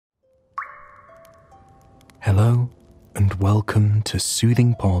Hello and welcome to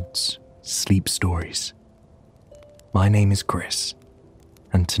Soothing Pod's Sleep Stories. My name is Chris,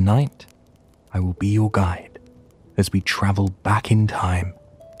 and tonight I will be your guide as we travel back in time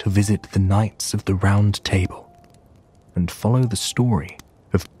to visit the Knights of the Round Table and follow the story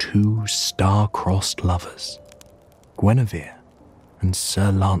of two star-crossed lovers, Guinevere and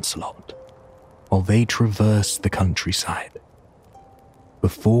Sir Lancelot, while they traverse the countryside.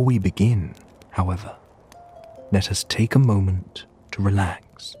 Before we begin, however, let us take a moment to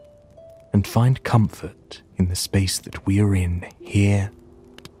relax and find comfort in the space that we are in here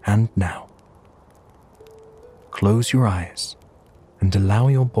and now. Close your eyes and allow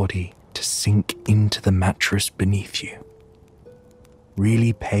your body to sink into the mattress beneath you.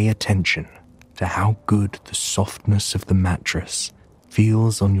 Really pay attention to how good the softness of the mattress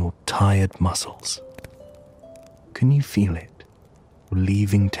feels on your tired muscles. Can you feel it,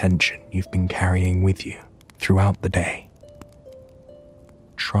 relieving tension you've been carrying with you throughout the day?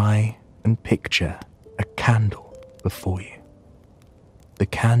 Try and picture a candle before you. The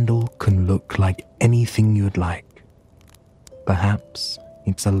candle can look like anything you'd like. Perhaps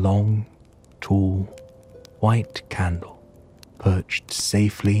it's a long, tall, white candle perched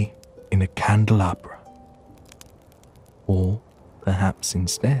safely in a candelabra. Or perhaps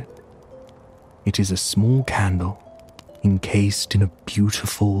instead, it is a small candle encased in a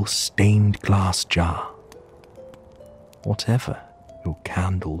beautiful stained glass jar. Whatever your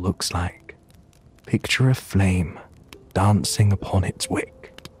candle looks like, picture a flame dancing upon its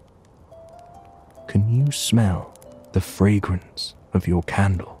wick. Can you smell the fragrance of your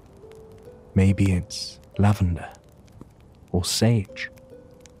candle? Maybe it's lavender, or sage,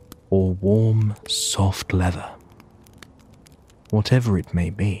 or warm, soft leather. Whatever it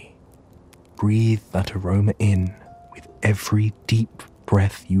may be, breathe that aroma in with every deep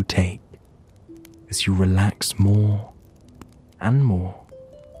breath you take as you relax more and more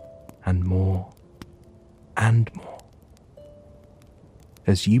and more and more.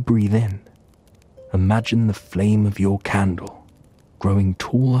 As you breathe in, imagine the flame of your candle growing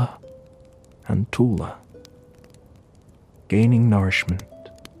taller and taller, gaining nourishment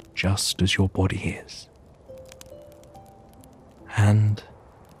just as your body is. And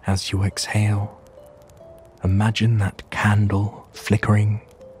as you exhale, imagine that candle flickering,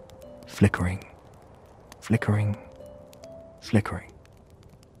 flickering, flickering, flickering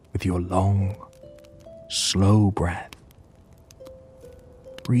with your long, slow breath.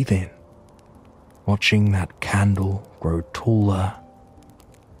 Breathe in, watching that candle grow taller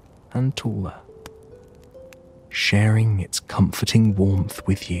and taller, sharing its comforting warmth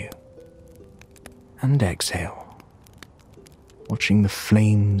with you. And exhale, watching the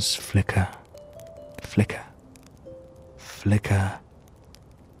flames flicker, flicker, flicker,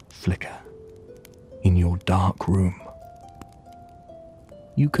 flicker in your dark room.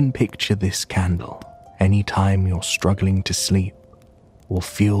 You can picture this candle anytime you're struggling to sleep or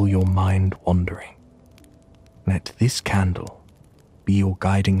feel your mind wandering. Let this candle be your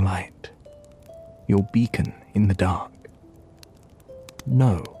guiding light, your beacon in the dark.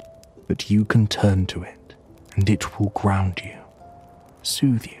 Know that you can turn to it and it will ground you,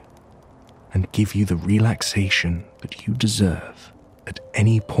 soothe you, and give you the relaxation that you deserve at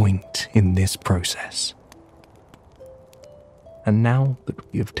any point in this process. And now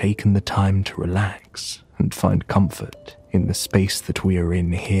that we have taken the time to relax and find comfort in the space that we are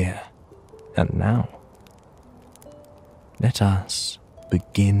in here and now, let us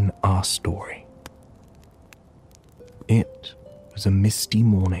begin our story. It was a misty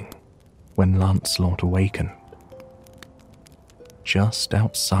morning when Lancelot awakened. Just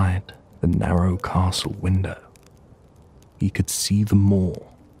outside the narrow castle window, he could see the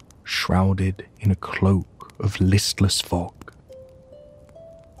moor shrouded in a cloak of listless fog.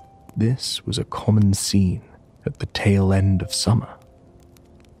 This was a common scene at the tail end of summer,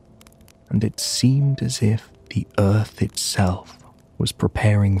 and it seemed as if the earth itself was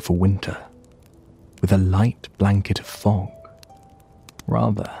preparing for winter with a light blanket of fog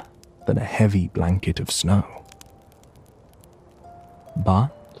rather than a heavy blanket of snow. But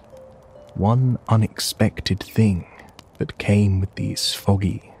one unexpected thing that came with these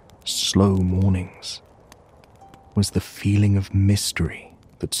foggy, slow mornings was the feeling of mystery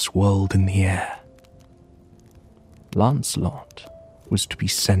that swirled in the air. Lancelot was to be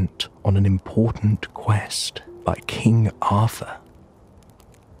sent on an important quest by King Arthur,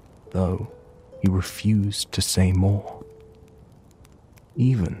 though he refused to say more,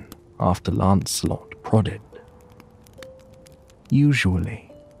 even after Lancelot prodded.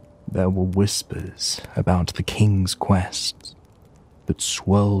 Usually, there were whispers about the king's quests that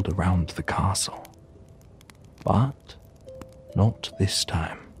swirled around the castle, But not this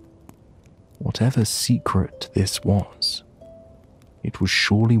time. Whatever secret this was, it was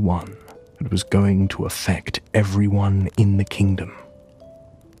surely one that was going to affect everyone in the kingdom.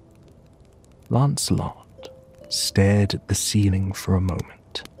 Lancelot stared at the ceiling for a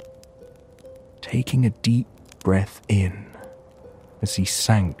moment, taking a deep breath in as he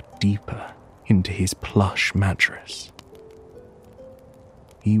sank deeper into his plush mattress.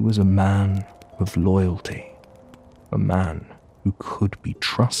 He was a man of loyalty, a man who could be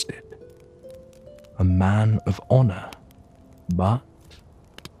trusted, a man of honor, but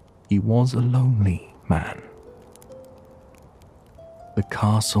he was a lonely man. The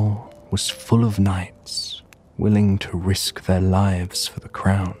castle was full of knights willing to risk their lives for the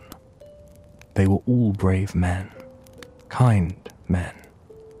crown. They were all brave men, kind men.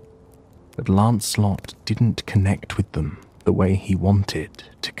 But Lancelot didn't connect with them the way he wanted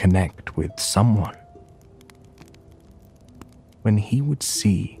to connect with someone. When he would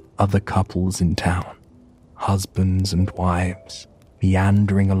see other couples in town, husbands and wives,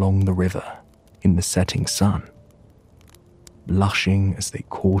 meandering along the river in the setting sun, blushing as they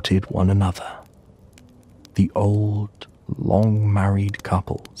courted one another, the old, long-married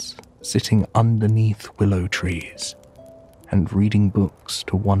couples sitting underneath willow trees and reading books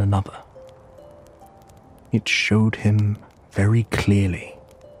to one another, it showed him very clearly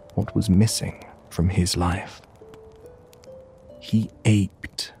what was missing from his life. He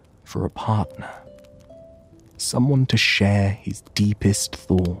ached for a partner, someone to share his deepest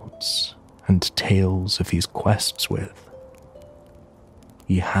thoughts and tales of his quests with.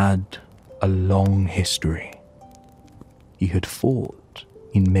 He had a long history. He had fought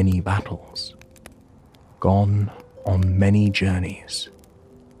in many battles, gone on many journeys,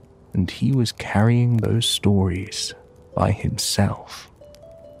 and he was carrying those stories by himself,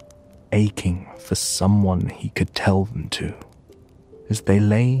 aching for someone he could tell them to, as they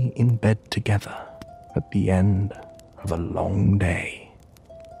lay in bed together at the end of a long day.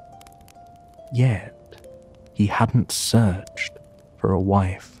 Yet, he hadn't searched for a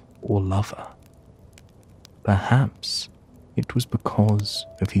wife or lover. Perhaps it was because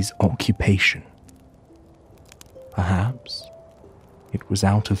of his occupation. Perhaps it was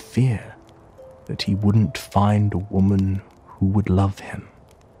out of fear that he wouldn't find a woman who would love him.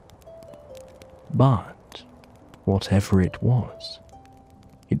 But whatever it was,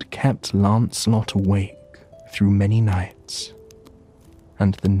 it kept Lancelot awake through many nights,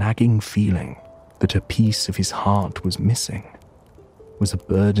 and the nagging feeling that a piece of his heart was missing was a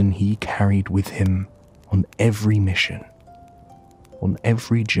burden he carried with him on every mission, on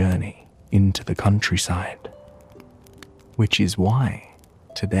every journey into the countryside. Which is why,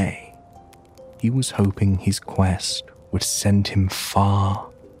 today, he was hoping his quest would send him far,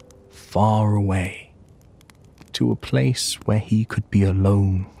 far away, to a place where he could be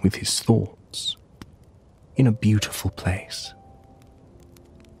alone with his thoughts, in a beautiful place,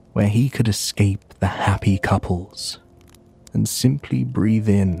 where he could escape the happy couples and simply breathe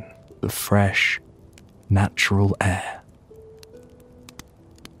in the fresh, natural air.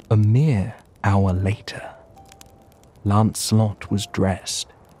 A mere hour later, Lancelot was dressed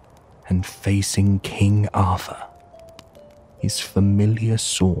and facing King Arthur, his familiar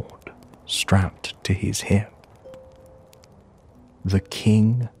sword strapped to his hip. The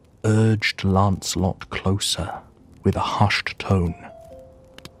king urged Lancelot closer with a hushed tone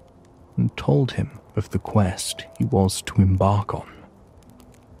and told him of the quest he was to embark on.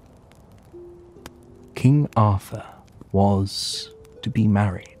 King Arthur was to be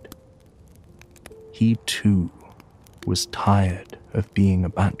married. He too was tired of being a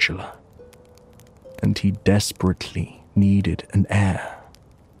bachelor, and he desperately needed an heir.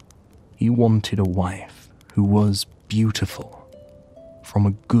 He wanted a wife who was beautiful, from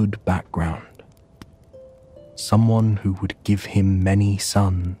a good background, someone who would give him many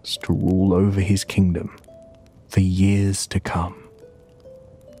sons to rule over his kingdom for years to come.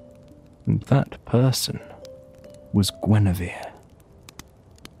 And that person was Guinevere.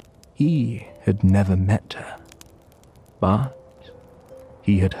 He had never met her, but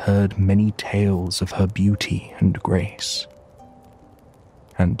he had heard many tales of her beauty and grace.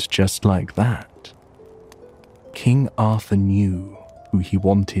 And just like that, King Arthur knew who he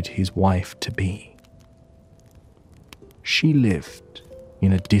wanted his wife to be. She lived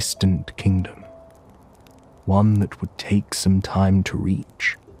in a distant kingdom, one that would take some time to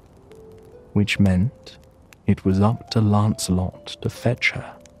reach, which meant it was up to Lancelot to fetch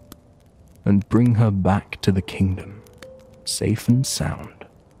her and bring her back to the kingdom, safe and sound,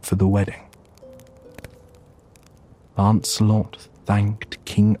 for the wedding. Lancelot thanked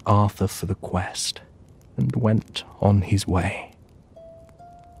King Arthur for the quest and went on his way,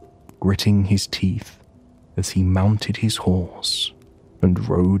 gritting his teeth as he mounted his horse and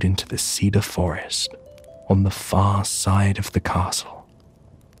rode into the cedar forest on the far side of the castle.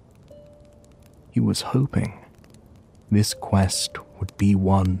 He was hoping this quest would be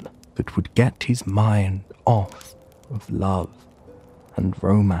one that would get his mind off of love and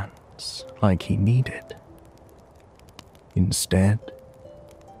romance like he needed. Instead,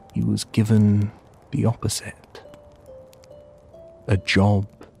 he was given the opposite. A job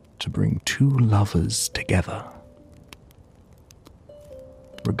to bring two lovers together.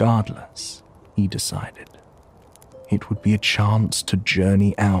 Regardless, he decided, it would be a chance to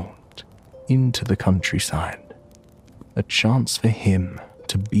journey out into the countryside, a chance for him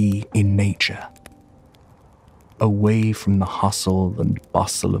to be in nature, away from the hustle and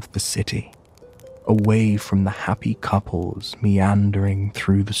bustle of the city, away from the happy couples meandering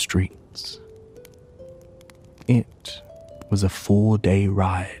through the streets. It was a 4-day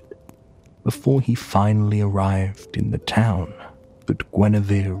ride before he finally arrived in the town that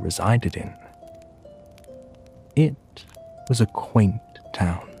Guinevere resided in. It was a quaint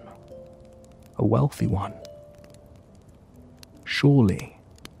town, a wealthy one. Surely,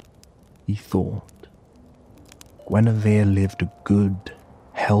 he thought, Guinevere lived a good,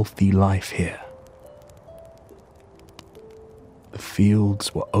 healthy life here. The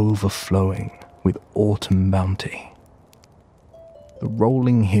fields were overflowing with autumn bounty. The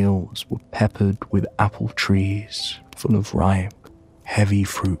rolling hills were peppered with apple trees full of ripe, heavy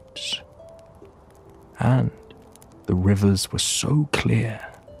fruits. And the rivers were so clear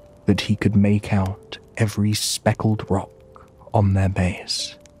that he could make out every speckled rock on their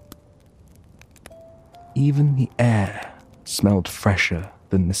base. Even the air smelled fresher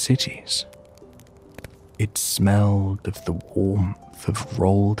than the cities. It smelled of the warmth of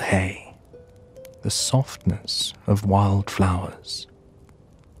rolled hay, the softness of wildflowers,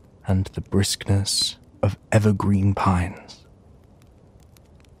 and the briskness of evergreen pines.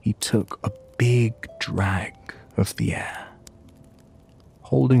 He took a big drag of the air,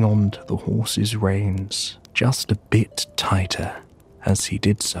 holding on to the horse's reins just a bit tighter as he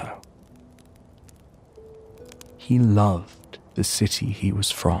did so. He loved the city he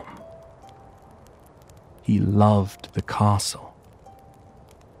was from. He loved the castle.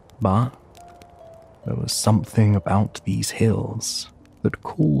 But there was something about these hills that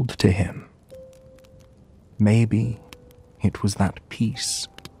called to him. Maybe it was that peace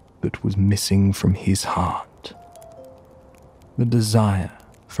that was missing from his heart. The desire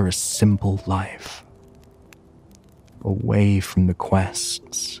for a simple life. Away from the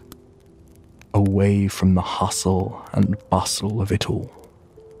quests. Away from the hustle and bustle of it all.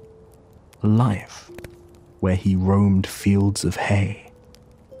 A life where he roamed fields of hay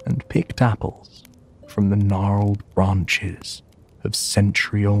and picked apples from the gnarled branches of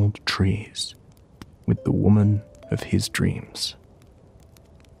century-old trees with the woman of his dreams.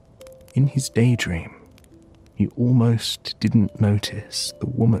 In his daydream, he almost didn't notice the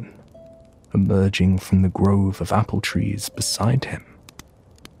woman emerging from the grove of apple trees beside him.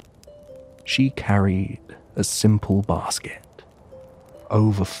 She carried a simple basket,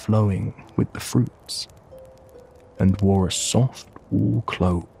 overflowing with the fruits, and wore a soft wool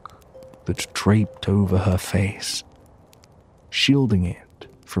cloak that draped over her face, shielding it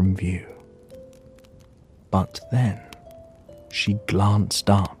from view. But then she glanced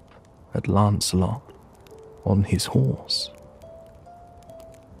up at Lancelot on his horse.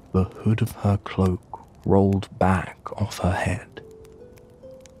 The hood of her cloak rolled back off her head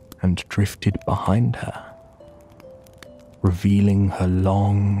and drifted behind her, revealing her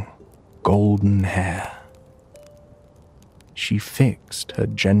long, golden hair. She fixed her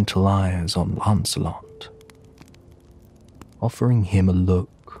gentle eyes on Lancelot, offering him a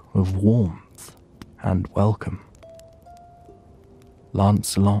look of warmth and welcome.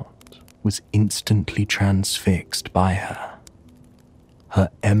 Lancelot was instantly transfixed by her. Her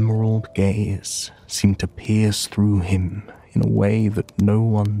emerald gaze seemed to pierce through him in a way that no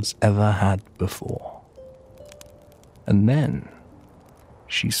one's ever had before. And then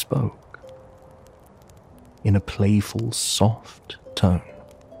she spoke. In a playful, soft tone,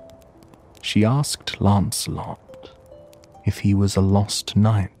 she asked Lancelot if he was a lost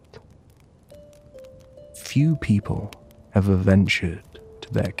knight. Few people ever ventured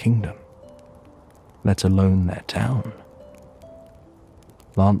to their kingdom, let alone their town.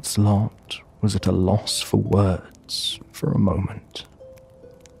 Lancelot was at a loss for words for a moment.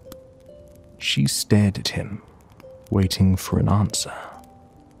 She stared at him, waiting for an answer,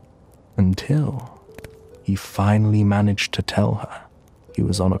 until he finally managed to tell her he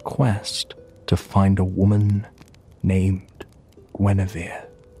was on a quest to find a woman named Guinevere.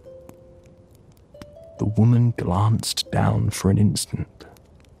 The woman glanced down for an instant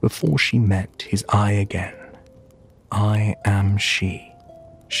before she met his eye again. "I am she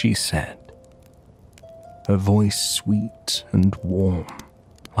said, her voice sweet and warm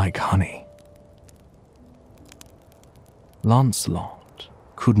like honey. Lancelot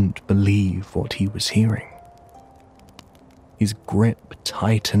couldn't believe what he was hearing. His grip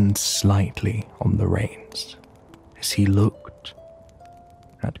tightened slightly on the reins as he looked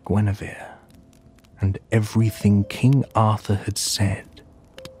at Guinevere, and everything King Arthur had said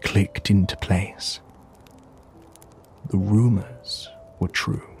clicked into place. The rumors were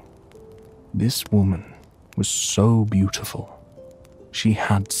true. This woman was so beautiful. She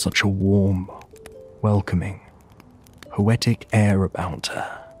had such a warm, welcoming, poetic air about her.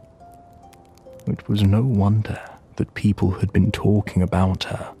 It was no wonder that people had been talking about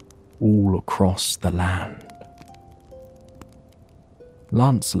her all across the land.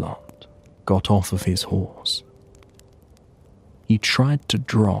 Lancelot got off of his horse. He tried to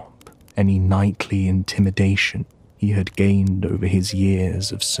drop any knightly intimidation he had gained over his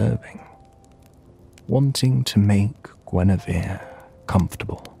years of serving, wanting to make Guinevere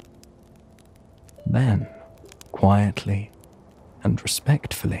comfortable. Then, quietly and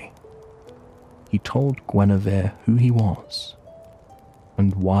respectfully, he told Guinevere who he was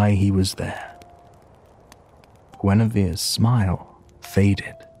and why he was there. Guinevere's smile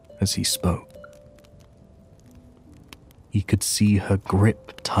faded as he spoke. He could see her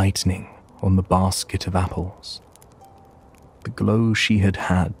grip tightening on the basket of apples. The glow she had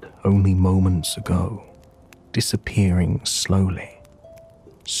had only moments ago disappearing slowly.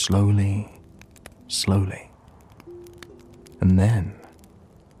 And then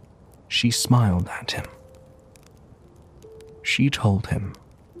she smiled at him. She told him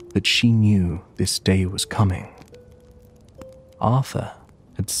that she knew this day was coming. Arthur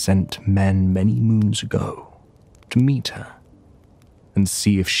had sent men many moons ago to meet her and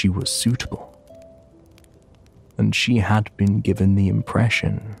see if she was suitable. And she had been given the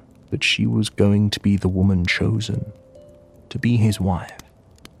impression that she was going to be the woman chosen to be his wife.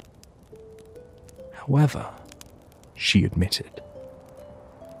 However, she admitted,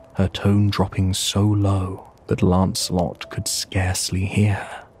 her tone dropping so low that Lancelot could scarcely hear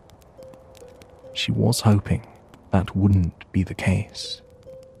her, she was hoping that wouldn't be the case.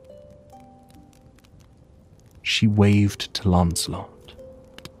 She waved to Lancelot,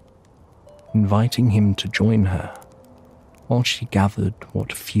 inviting him to join her while she gathered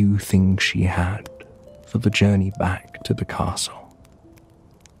what few things she had for the journey back to the castle.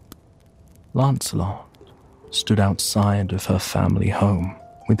 Lancelot stood outside of her family home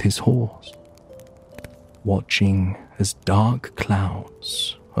with his horse, watching as dark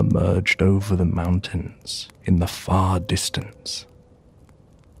clouds emerged over the mountains in the far distance.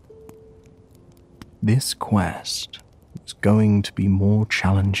 This quest was going to be more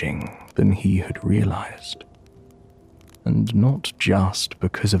challenging than he had realized, and not just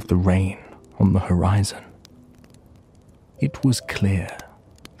because of the rain on the horizon. It was clear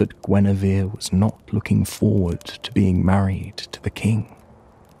that Guinevere was not looking forward to being married to the king.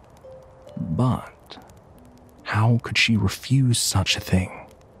 But how could she refuse such a thing?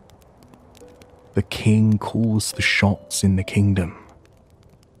 The king calls the shots in the kingdom,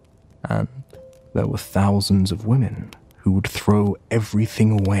 and there were thousands of women who would throw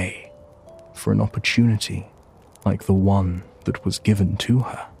everything away for an opportunity like the one that was given to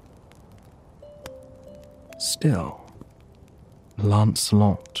her. Still,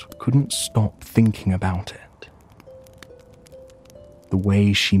 Lancelot couldn't stop thinking about it. The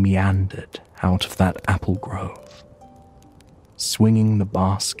way she meandered out of that apple grove, swinging the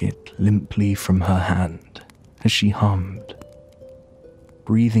basket limply from her hand as she hummed,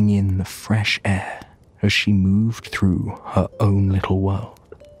 breathing in the fresh air as she moved through her own little world.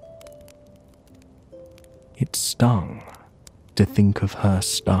 It stung to think of her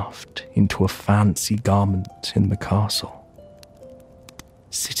stuffed into a fancy garment in the castle,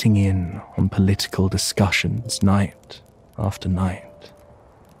 sitting in on political discussions night after night,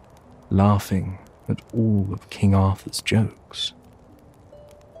 laughing at all of King Arthur's jokes.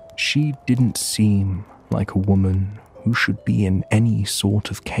 She didn't seem like a woman who should be in any sort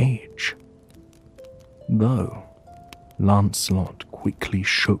of cage. Though Lancelot quickly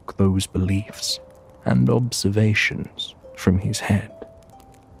shook those beliefs and observations from his head.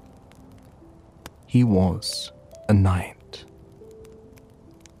 He was a knight.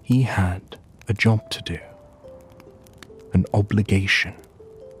 He had a job to do, an obligation.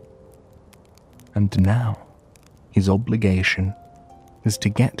 And now his obligation was to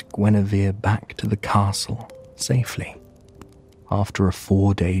get Guinevere back to the castle safely after a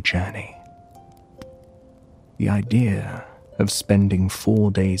 4-day journey. The idea of spending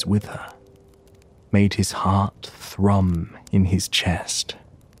 4 days with her made his heart thrum in his chest,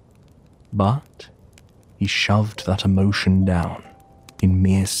 but he shoved that emotion down in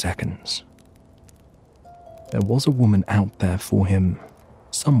mere seconds. There was a woman out there for him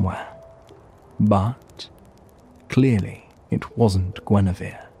somewhere, but clearly it wasn't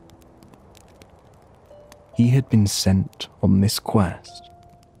Guinevere. He had been sent on this quest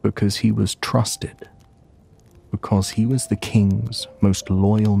because he was trusted, because he was the king's most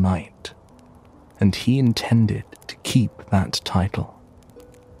loyal knight, and he intended to keep that title.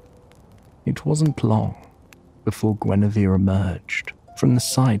 It wasn't long before Guinevere emerged from the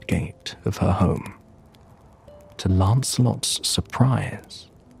side gate of her home. To Lancelot's surprise,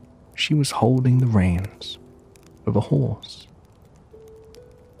 she was holding the reins of a horse.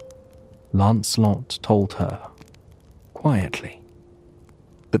 Lancelot told her, quietly,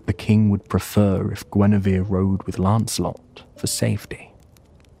 that the king would prefer if Guinevere rode with Lancelot for safety.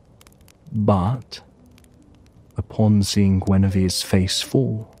 But, upon seeing Guinevere's face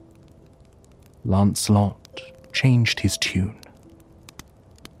fall, Lancelot changed his tune.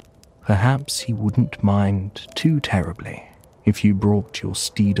 Perhaps he wouldn't mind too terribly if you brought your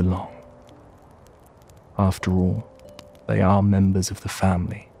steed along. After all, they are members of the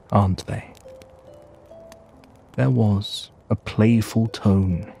family, aren't they? There was a playful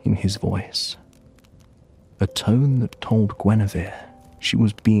tone in his voice, a tone that told Guinevere she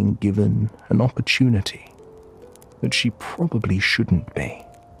was being given an opportunity that she probably shouldn't be.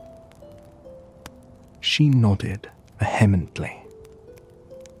 She nodded vehemently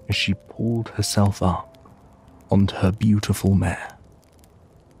as she pulled herself up onto her beautiful mare.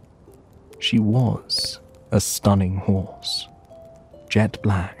 She was a stunning horse, jet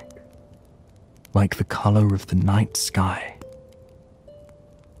black, like the color of the night sky.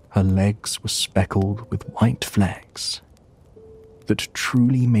 Her legs were speckled with white flecks that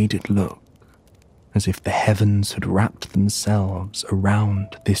truly made it look as if the heavens had wrapped themselves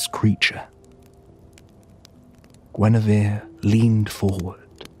around this creature. Guinevere leaned forward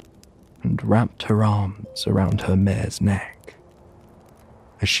and wrapped her arms around her mare's neck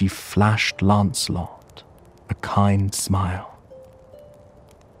as she flashed Lancelot a kind smile.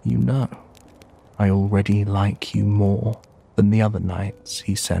 "You know, I already like you more than the other knights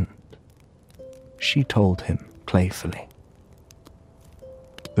he sent," she told him playfully.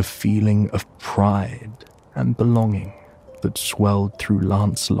 The feeling of pride and belonging that swelled through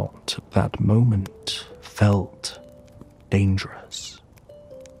Lancelot at that moment felt dangerous.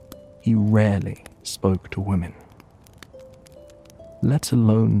 He rarely spoke to women, let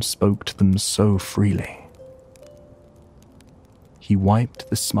alone spoke to them so freely. He wiped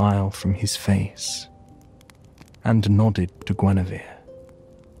the smile from his face and nodded to Guinevere,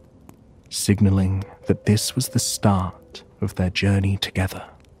 signaling that this was the start of their journey together.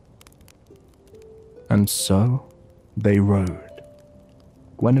 And so they rode.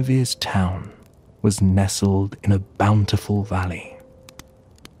 Guinevere's town was nestled in a bountiful valley,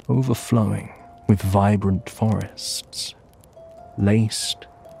 overflowing with vibrant forests, laced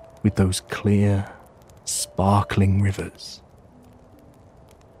with those clear, sparkling rivers.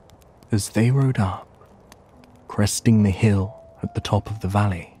 As they rode up, cresting the hill at the top of the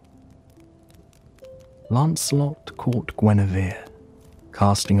valley, Lancelot caught Guinevere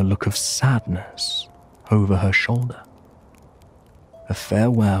casting a look of sadness over her shoulder, a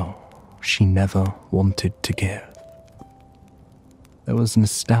farewell she never wanted to give. There was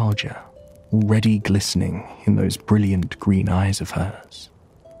nostalgia already glistening in those brilliant green eyes of hers,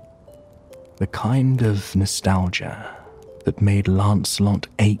 the kind of nostalgia that made Lancelot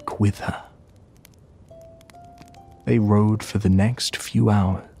ache with her. They rode for the next few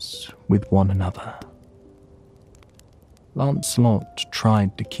hours with one another. Lancelot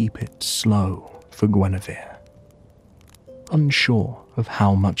tried to keep it slow for Guinevere, unsure of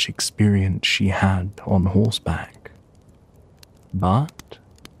how much experience she had on horseback. But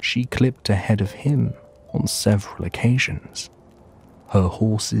she clipped ahead of him on several occasions, her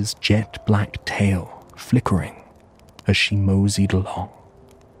horse's jet black tail flickering as she moseyed along.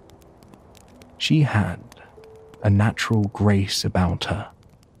 She had a natural grace about her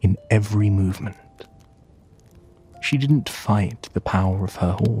in every movement. She didn't fight the power of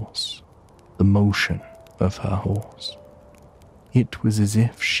her horse, the motion of her horse. It was as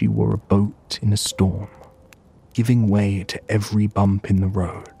if she were a boat in a storm, giving way to every bump in the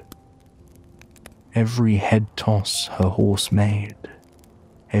road. Every head toss her horse made,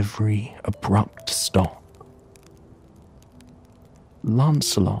 every abrupt stop.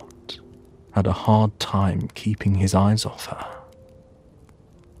 Lancelot had a hard time keeping his eyes off her.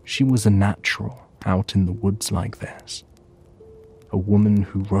 She was a natural out in the woods like this, a woman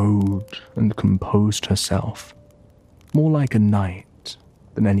who rode and composed herself, more like a knight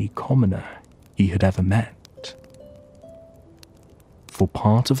than any commoner he had ever met. For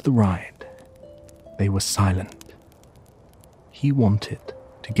part of the ride, they were silent. He wanted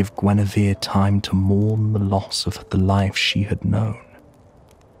to give Guinevere time to mourn the loss of the life she had known.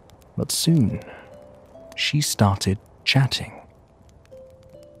 But soon, she started chatting.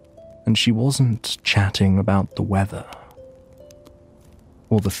 And she wasn't chatting about the weather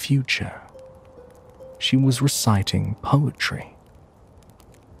or the future. She was reciting poetry.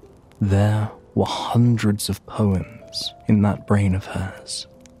 There were hundreds of poems in that brain of hers.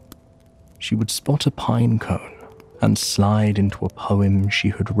 She would spot a pine cone and slide into a poem she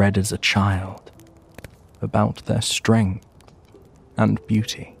had read as a child about their strength and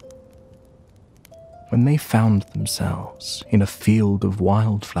beauty. When they found themselves in a field of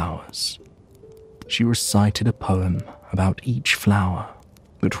wildflowers, she recited a poem about each flower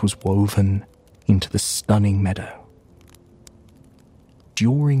that was woven into the stunning meadow.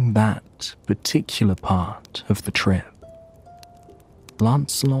 During that particular part of the trip,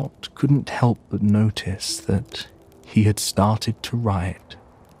 Lancelot couldn't help but notice that he had started to write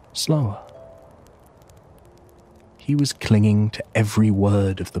slower. He was clinging to every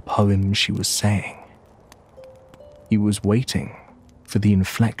word of the poem she was saying. He was waiting for the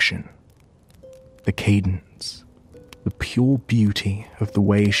inflection, the cadence, the pure beauty of the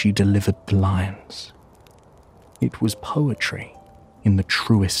way she delivered the lines. It was poetry in the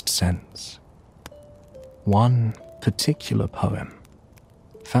truest sense. One particular poem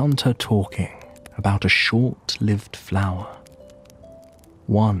found her talking about a short-lived flower,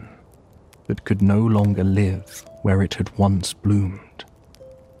 one that could no longer live where it had once bloomed.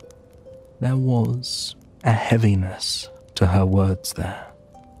 There was a heaviness to her words there,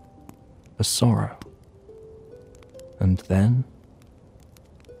 a sorrow, and then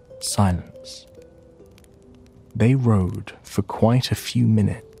silence. They rode for quite a few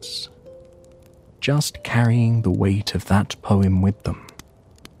minutes, just carrying the weight of that poem with them.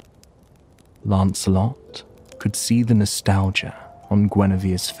 Lancelot could see the nostalgia on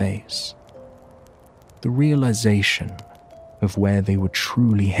Guinevere's face, the realization of where they were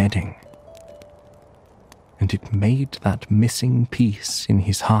truly heading, and it made that missing piece in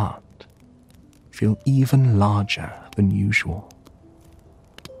his heart feel even larger than usual.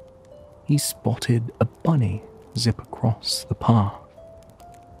 He spotted a bunny zip across the path.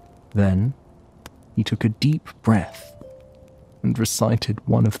 Then he took a deep breath and recited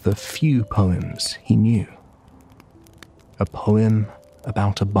one of the few poems he knew. A poem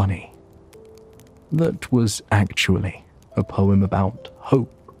about a bunny that was actually a poem about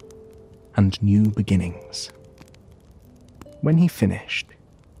hope and new beginnings. When he finished,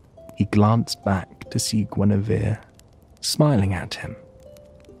 he glanced back to see Guinevere smiling at him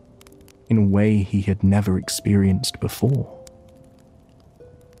in a way he had never experienced before.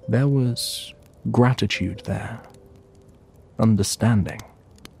 There was gratitude there, understanding,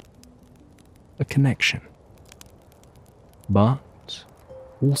 a connection, but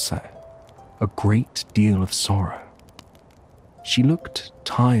also a great deal of sorrow. She looked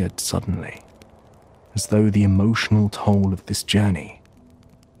tired suddenly, as though the emotional toll of this journey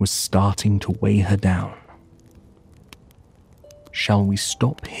was starting to weigh her down. "Shall we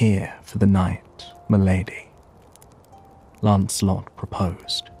stop here for the night, milady?" Lancelot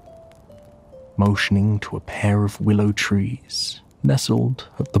proposed, motioning to a pair of willow trees nestled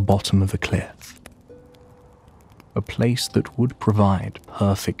at the bottom of a cliff, a place that would provide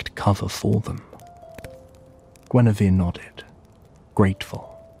perfect cover for them. Guinevere nodded, grateful.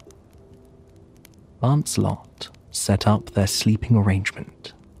 Lancelot set up their sleeping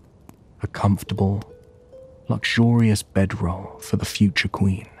arrangement, a comfortable, luxurious bedroll for the future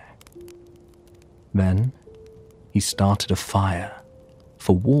queen. Then he started a fire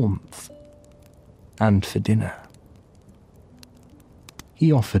for warmth and for dinner.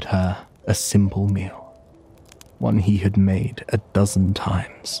 He offered her a simple meal, one he had made a dozen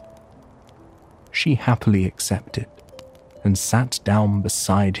times. She happily accepted and sat down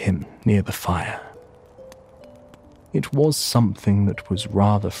beside him near the fire. It was something that was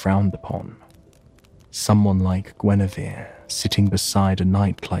rather frowned upon, someone like Guinevere sitting beside a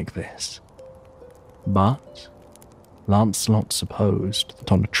knight like this. But Lancelot supposed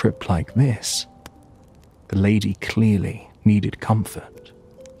that on a trip like this, the lady clearly needed comfort.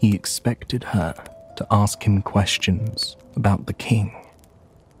 He expected her to ask him questions about the king.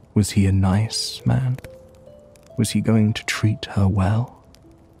 Was he a nice man? Was he going to treat her well?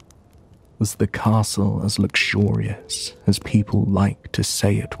 Was the castle as luxurious as people like to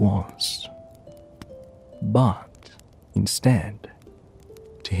say it was? But, instead,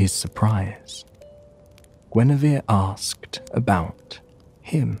 to his surprise, Guinevere asked about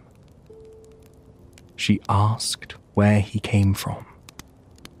him. She asked where he came from.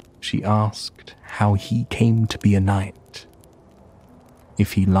 She asked how he came to be a knight,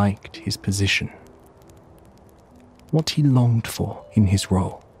 if he liked his position, what he longed for in his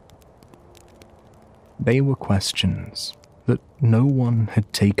role. They were questions that no one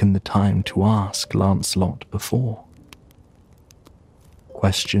had taken the time to ask Lancelot before.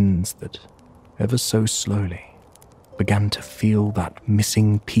 Questions that, ever so slowly, began to feel that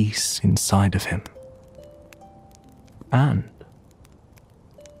missing piece inside of him. And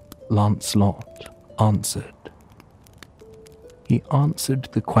Lancelot answered. He answered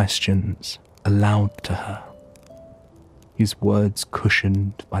the questions aloud to her, his words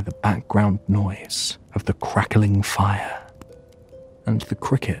cushioned by the background noise of the crackling fire and the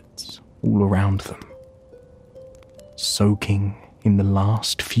crickets all around them, soaking in the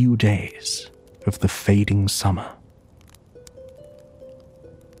last few days of the fading summer.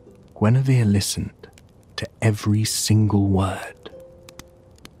 Guinevere listened to every single word,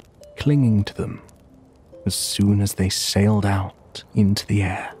 clinging to them as soon as they sailed out into the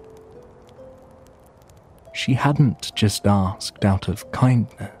air. She hadn't just asked out of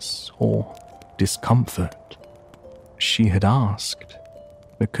kindness or discomfort. She had asked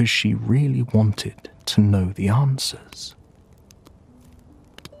because she really wanted to know the answers.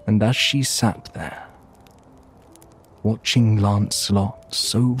 And as she sat there, watching Lancelot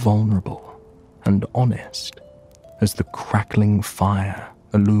so vulnerable and honest as the crackling fire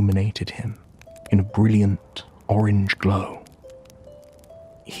illuminated him in a brilliant orange glow,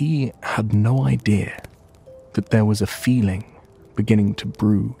 he had no idea that there was a feeling beginning to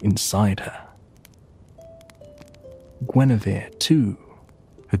brew inside her. Guinevere, too,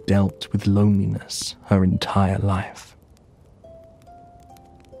 had dealt with loneliness her entire life.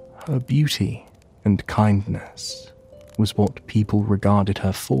 Her beauty and kindness was what people regarded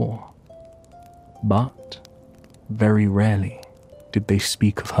her for, but very rarely did they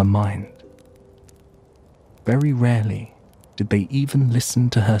speak of her mind. Very rarely did they even listen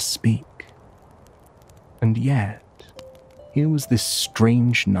to her speak. And yet, here was this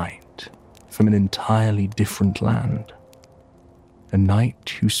strange knight from an entirely different land. A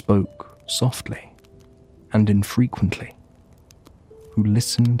knight who spoke softly and infrequently, who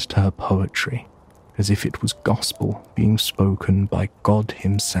listened to her poetry as if it was gospel being spoken by God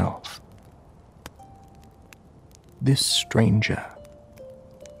himself. This stranger,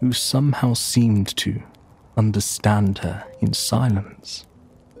 who somehow seemed to understand her in silence,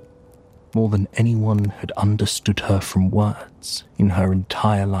 more than anyone had understood her from words in her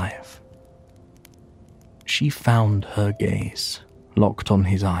entire life. She found her gaze locked on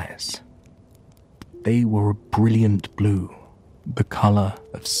his eyes. They were a brilliant blue, the colour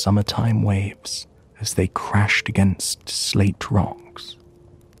of summertime waves as they crashed against slate rocks.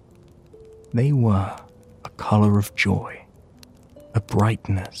 They were a colour of joy, a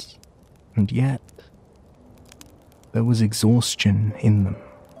brightness, and yet there was exhaustion in them.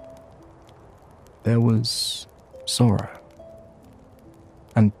 There was sorrow.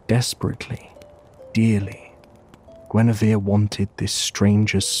 And desperately, dearly, Guinevere wanted this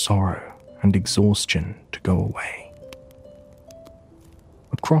stranger's sorrow and exhaustion to go away.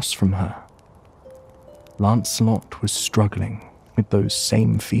 Across from her, Lancelot was struggling with those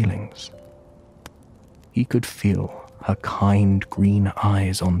same feelings. He could feel her kind green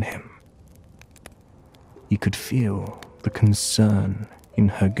eyes on him. He could feel the concern in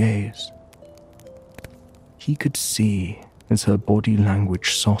her gaze. He could see as her body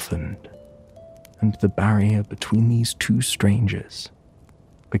language softened, and the barrier between these two strangers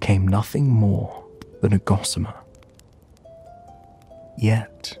became nothing more than a gossamer.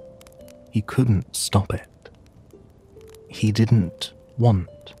 Yet, he couldn't stop it. He didn't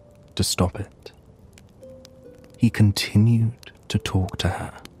want to stop it. He continued to talk to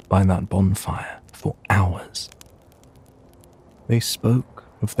her by that bonfire for hours. They spoke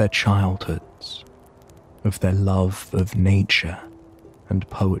of their childhoods, of their love of nature and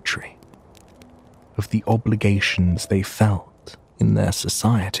poetry, of the obligations they felt in their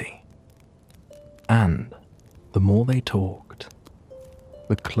society. And the more they talked,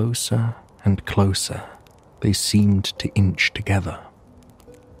 the closer and closer they seemed to inch together.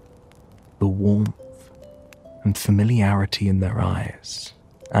 The warmth and familiarity in their eyes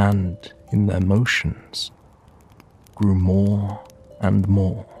and in their motions grew more and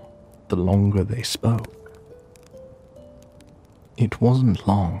more the longer they spoke. It wasn't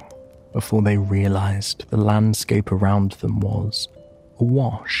long before they realized the landscape around them was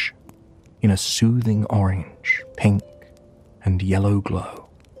awash in a soothing orange, pink, and yellow glow.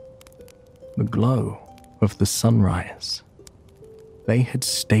 The glow of the sunrise. They had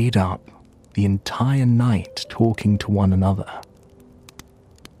stayed up the entire night talking to one another.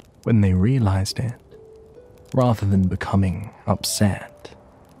 When they realized it, rather than becoming upset,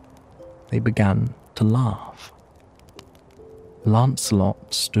 they began to laugh.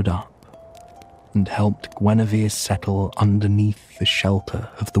 Lancelot stood up and helped Guinevere settle underneath the shelter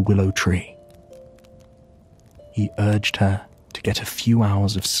of the willow tree. He urged her to get a few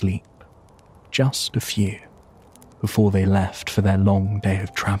hours of sleep, just a few, before they left for their long day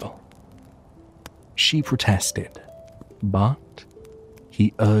of travel. She protested, but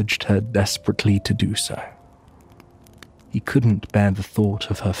he urged her desperately to do so. He couldn't bear the thought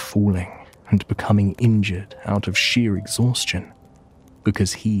of her falling and becoming injured out of sheer exhaustion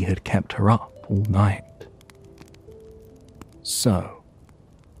because he had kept her up all night. So,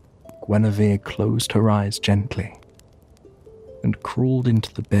 Guinevere closed her eyes gently and crawled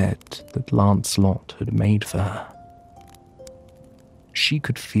into the bed that Lancelot had made for her. She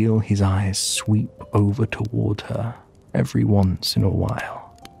could feel his eyes sweep over toward her every once in a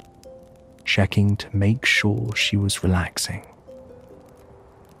while, checking to make sure she was relaxing,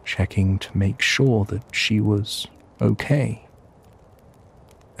 checking to make sure that she was okay.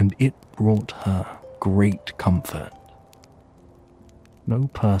 And it brought her great comfort. No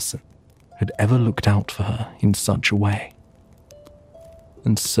person had ever looked out for her in such a way,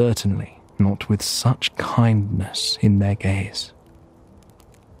 and certainly not with such kindness in their gaze.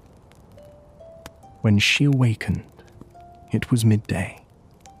 When she awakened, it was midday.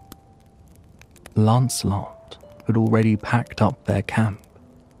 Lancelot had already packed up their camp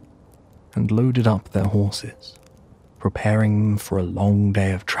and loaded up their horses, preparing them for a long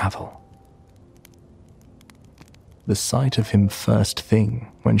day of travel. The sight of him first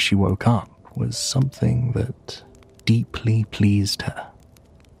thing when she woke up was something that deeply pleased her.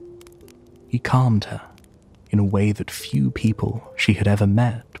 He calmed her in a way that few people she had ever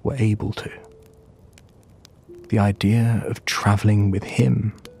met were able to. The idea of traveling with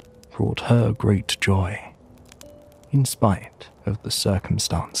him brought her great joy, in spite of the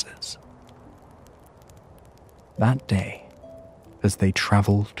circumstances. That day, as they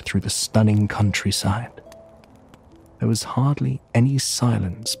travelled through the stunning countryside, there was hardly any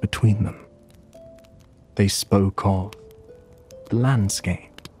silence between them. They spoke of the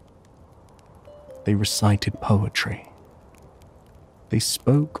landscape. They recited poetry. They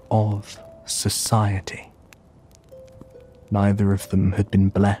spoke of society. Neither of them had been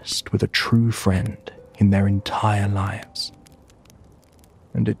blessed with a true friend in their entire lives,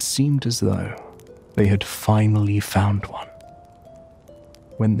 and it seemed as though they had finally found one.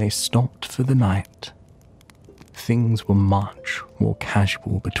 When they stopped for the night, things were much more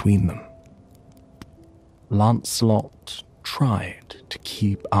casual between them. Lancelot tried to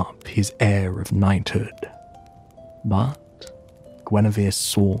keep up his air of knighthood, but Guinevere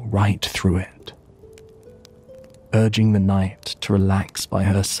saw right through it, urging the knight to relax by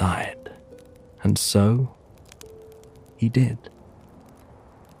her side, and so he did.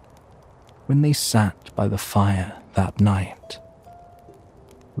 When they sat by the fire that night,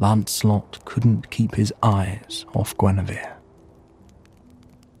 Lancelot couldn't keep his eyes off Guinevere.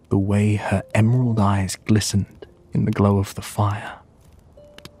 The way her emerald eyes glistened in the glow of the fire,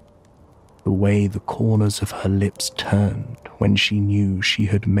 the way the corners of her lips turned when she knew she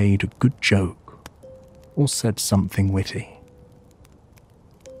had made a good joke or said something witty,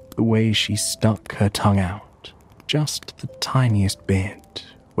 the way she stuck her tongue out just the tiniest bit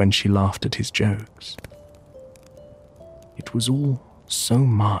when she laughed at his jokes. It was all so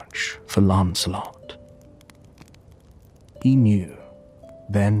much for Lancelot. He knew,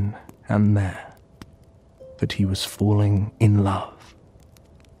 then and there, that he was falling in love.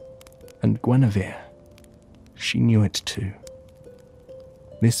 And Guinevere, she knew it too.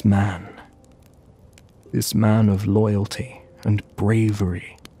 This man of loyalty and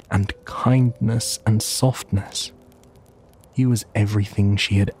bravery and kindness and softness, he was everything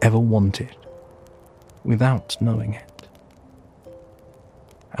she had ever wanted, without knowing it.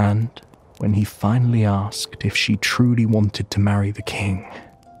 And when he finally asked if she truly wanted to marry the king,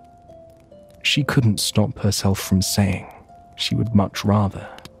 she couldn't stop herself from saying she would much rather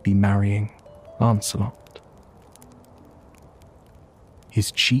be marrying Lancelot.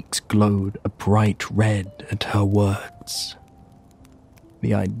 His cheeks glowed a bright red at her words.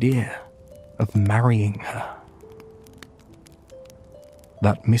 The idea of marrying her.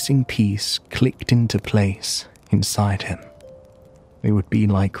 That missing piece clicked into place inside him. They would be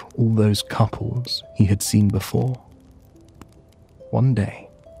like all those couples he had seen before. One day,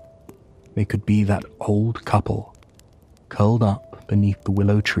 they could be that old couple curled up beneath the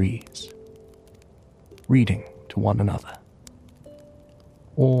willow trees, reading to one another.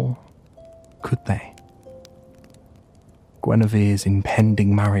 Or could they? Guinevere's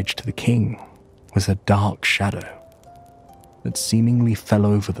impending marriage to the king was a dark shadow that seemingly fell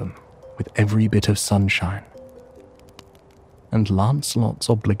over them with every bit of sunshine. And Lancelot's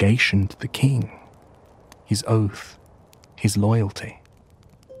obligation to the king, his oath, his loyalty,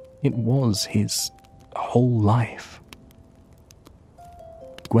 it was his whole life.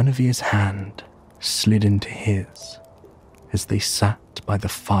 Guinevere's hand slid into his as they sat by the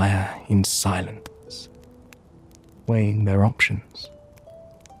fire in silence, weighing their options.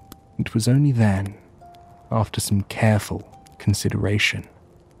 It was only then, after some careful consideration,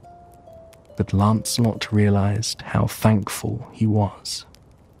 that Lancelot realized how thankful he was.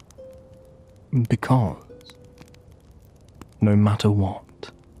 Because, no matter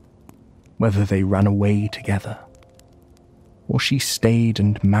what, whether they ran away together, or she stayed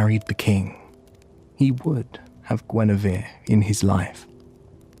and married the king, he would have Guinevere in his life.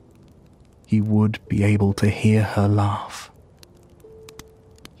 He would be able to hear her laugh.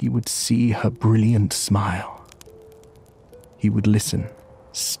 He would see her brilliant smile. He would listen,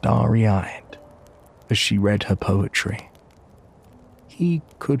 starry-eyed, as she read her poetry. He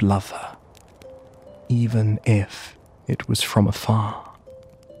could love her, even if it was from afar.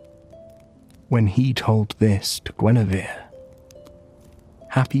 When he told this to Guinevere,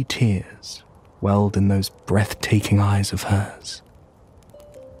 happy tears welled in those breathtaking eyes of hers.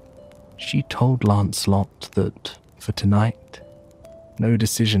 She told Lancelot that, for tonight, no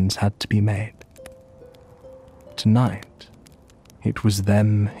decisions had to be made. Tonight, it was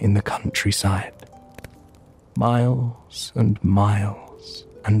them in the countryside, miles and miles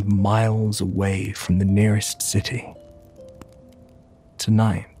and miles away from the nearest city.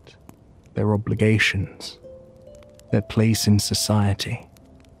 Tonight, their obligations, their place in society.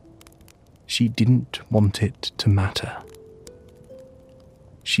 She didn't want it to matter.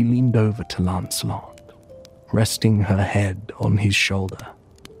 She leaned over to Lancelot, resting her head on his shoulder.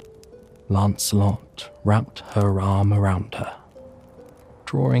 Lancelot wrapped her arm around her,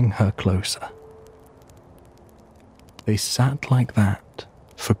 drawing her closer. They sat like that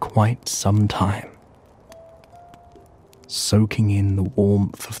for quite some time, soaking in the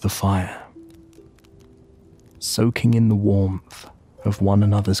warmth of the fire, soaking in the warmth of one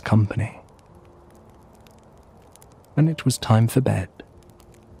another's company. When it was time for bed,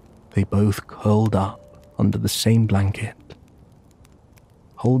 they both curled up under the same blanket,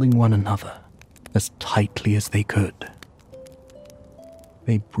 holding one another as tightly as they could.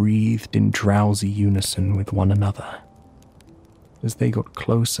 They breathed in drowsy unison with one another as they got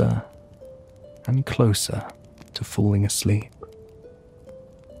closer and closer to falling asleep.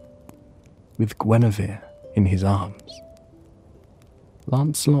 With Guinevere in his arms,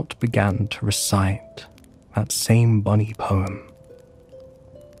 Lancelot began to recite that same bunny poem.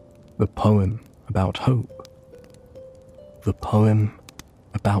 The poem about hope. The poem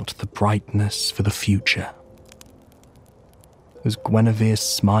about the brightness for the future. As Guinevere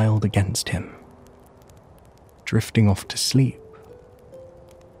smiled against him, drifting off to sleep,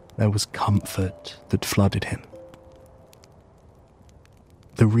 there was comfort that flooded him.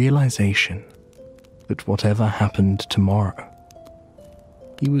 The realization that whatever happened tomorrow,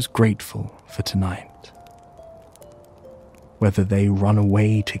 he was grateful for tonight. Whether they run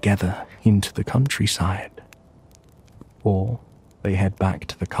away together into the countryside, or they head back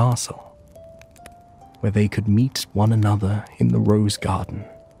to the castle, where they could meet one another in the rose garden,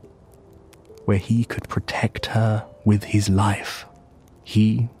 where he could protect her with his life.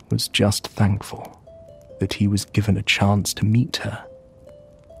 He was just thankful that he was given a chance to meet her,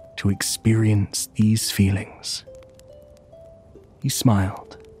 to experience these feelings. He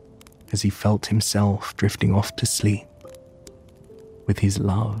smiled as he felt himself drifting off to sleep, with his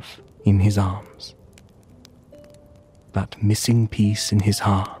love in his arms. That missing piece in his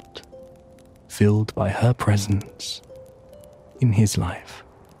heart, filled by her presence in his life.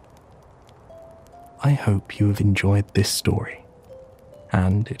 I hope you have enjoyed this story,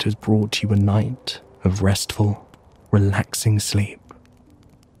 and it has brought you a night of restful, relaxing sleep.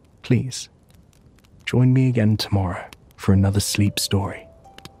 Please, join me again tomorrow for another sleep story.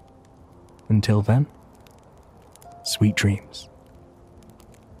 Until then, sweet dreams.